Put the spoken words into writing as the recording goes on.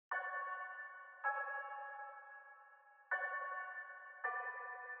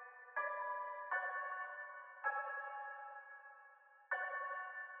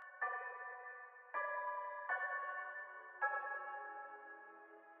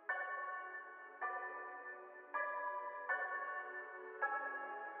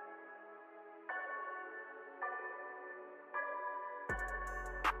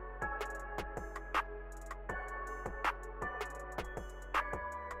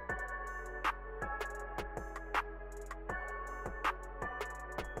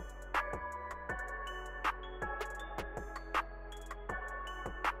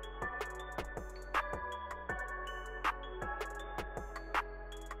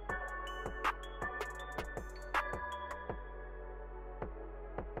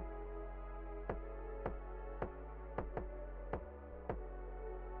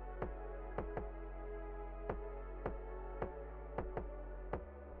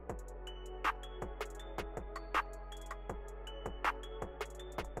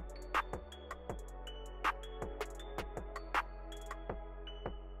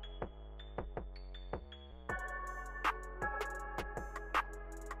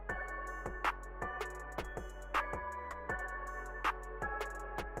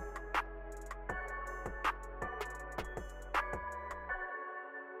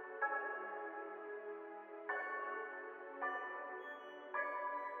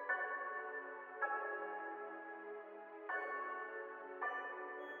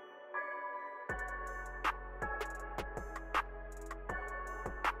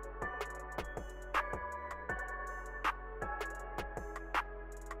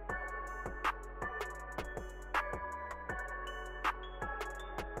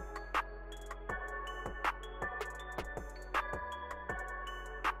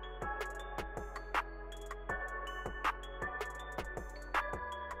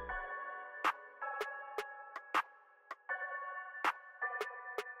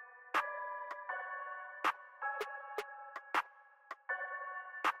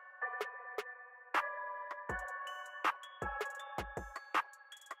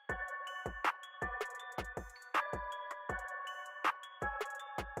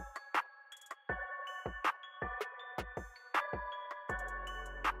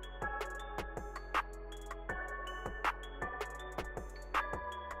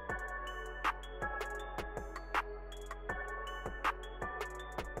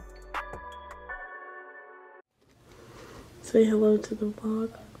Say hello to the vlog.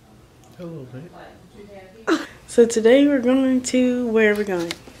 Hello, mate. So today we're going to, where are we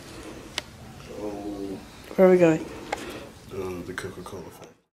going? Where are we going? The Coca-Cola factory.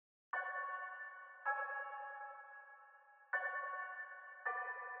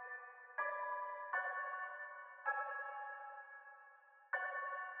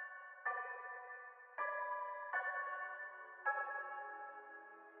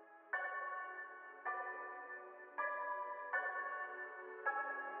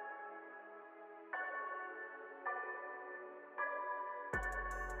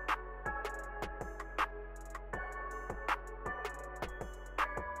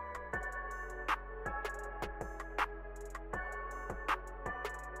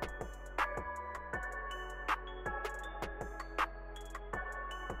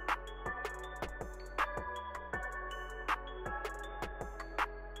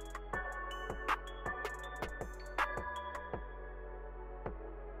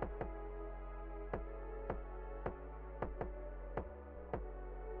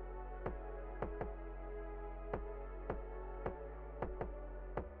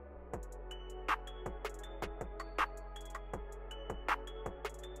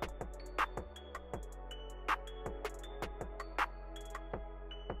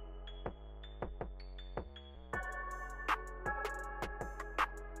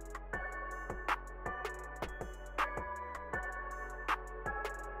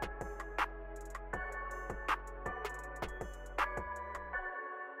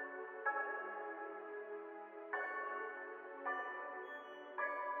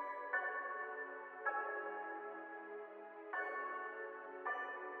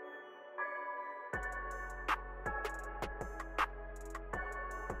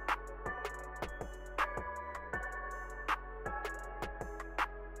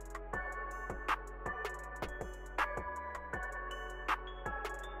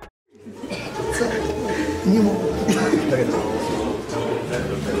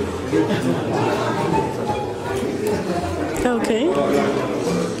 Okay.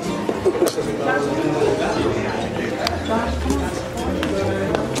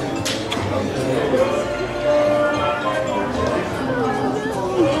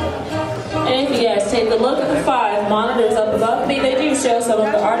 And if you guys take a look at the 5 monitors up above me, they do show some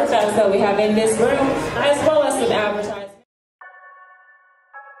of the artifacts that we have in this room, as well as some advertisements.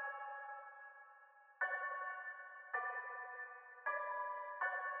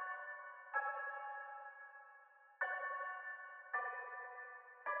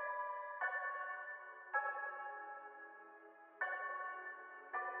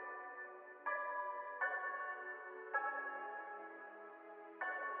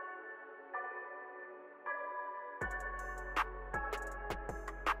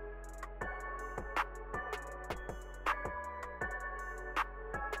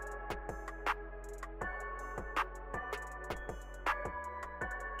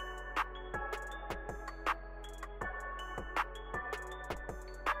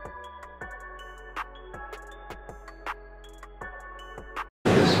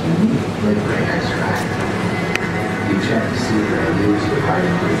 Red extract. You check to see that I use the right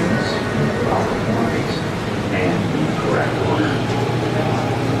ingredients in the proper quantities and in the correct order.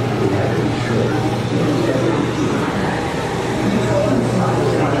 We have to ensure that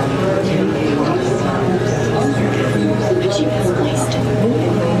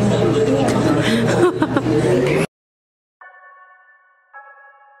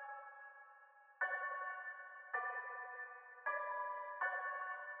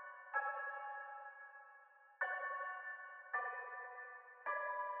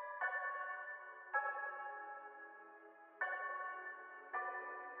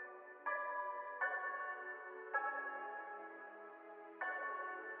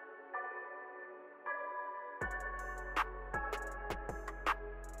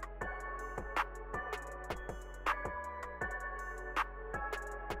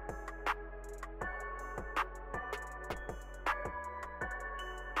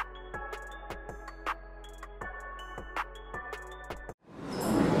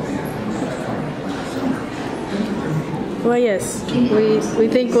Well, yes, we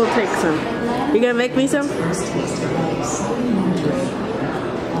think we'll take some. You gonna make me some? I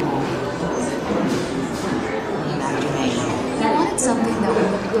wanted something that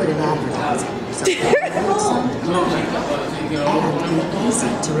would look good in advertising. And be easy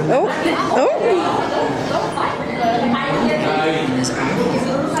to remember.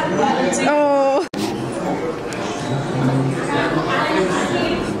 Oh!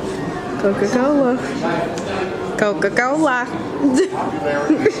 Coca-Cola. Coca-Cola.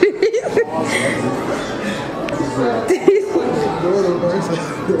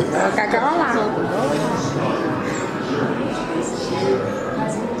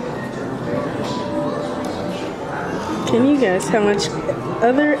 Can you guess how much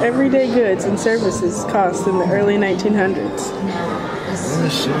other everyday goods and services cost in the early 1900s?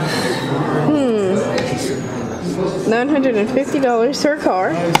 $950 for a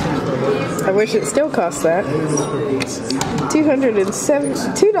car. I wish it still costs that.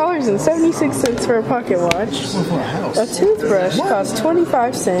 $2.76 for a pocket watch. A toothbrush costs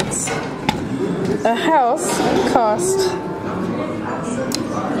 25 cents. A house cost,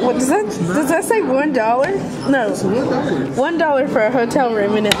 what does that say $1? No, $1 for a hotel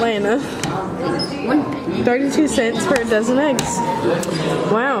room in Atlanta. 32 cents for a dozen eggs.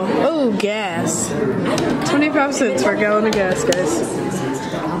 Wow. Oh, gas. 25 cents for a gallon of gas, guys.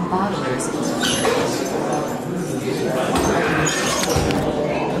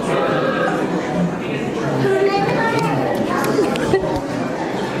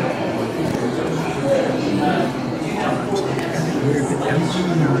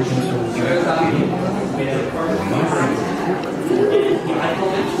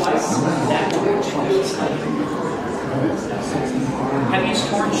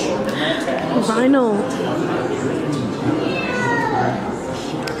 Vinyl.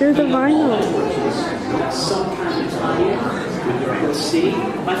 Here's the vinyl. See,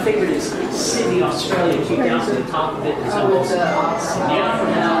 my favorite is Sydney, Australia. Keep down to the top of it.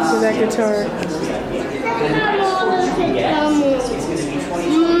 See that guitar.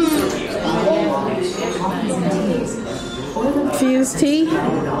 Fused tea.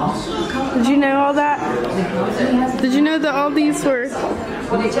 Did you know all that? Did you know that all these were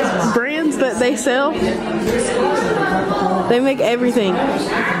brands that they sell? They make everything.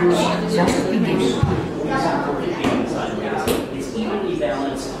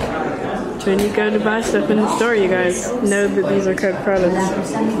 So when you go to buy stuff in the store, you guys know that these are Coke products. After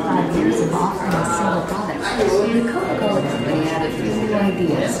 75 years of offering a single product, the Coca-Cola Company had a few new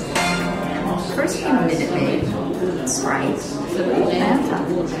ideas. First came Minute Maid, Sprite, Fanta,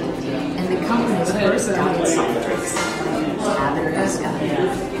 and the company's first diet soft drinks, 𝓬𝓭.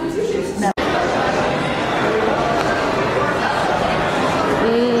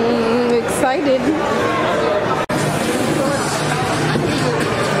 Excited.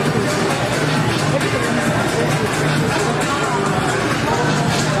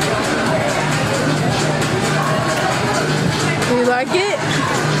 You like it?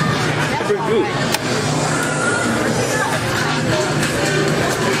 Pretty good.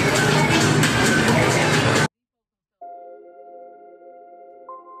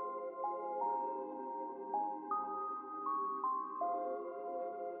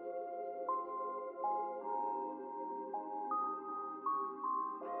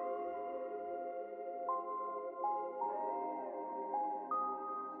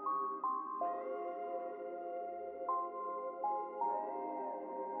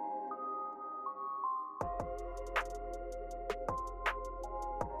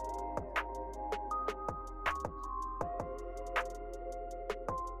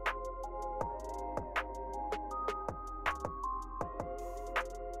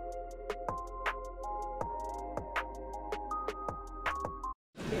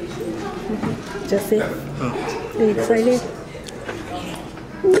 Jesse, are you excited?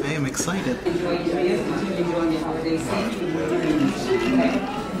 I am excited.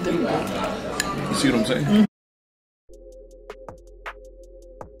 You see what I'm saying? Mm-hmm.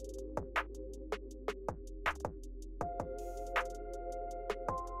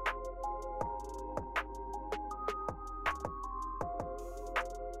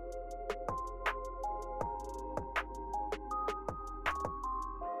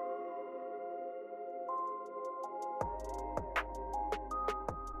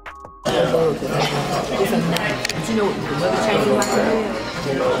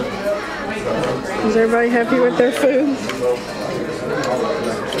 Is everybody happy with their food?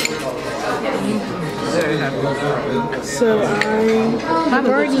 So I've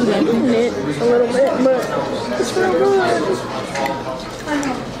already eaten it a little bit, but it's real good.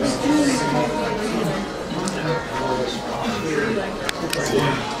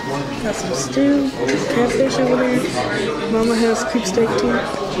 Got some stew, catfish over there. Mama has cooked steak too.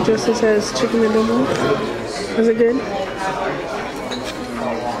 Justice has chicken and dumplings. Was it good?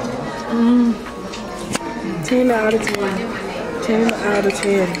 10 out of 10. 10 out of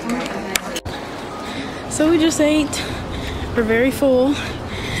 10. So we just ate. We're very full.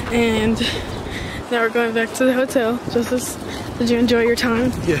 And now we're going back to the hotel. Justice, did you enjoy your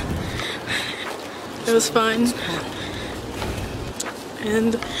time? Yeah. It was fun.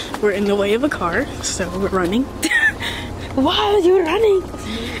 and we're in the way of a car, so we're running. Why are you running?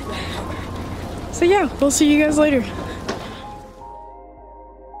 So yeah, we'll see you guys later.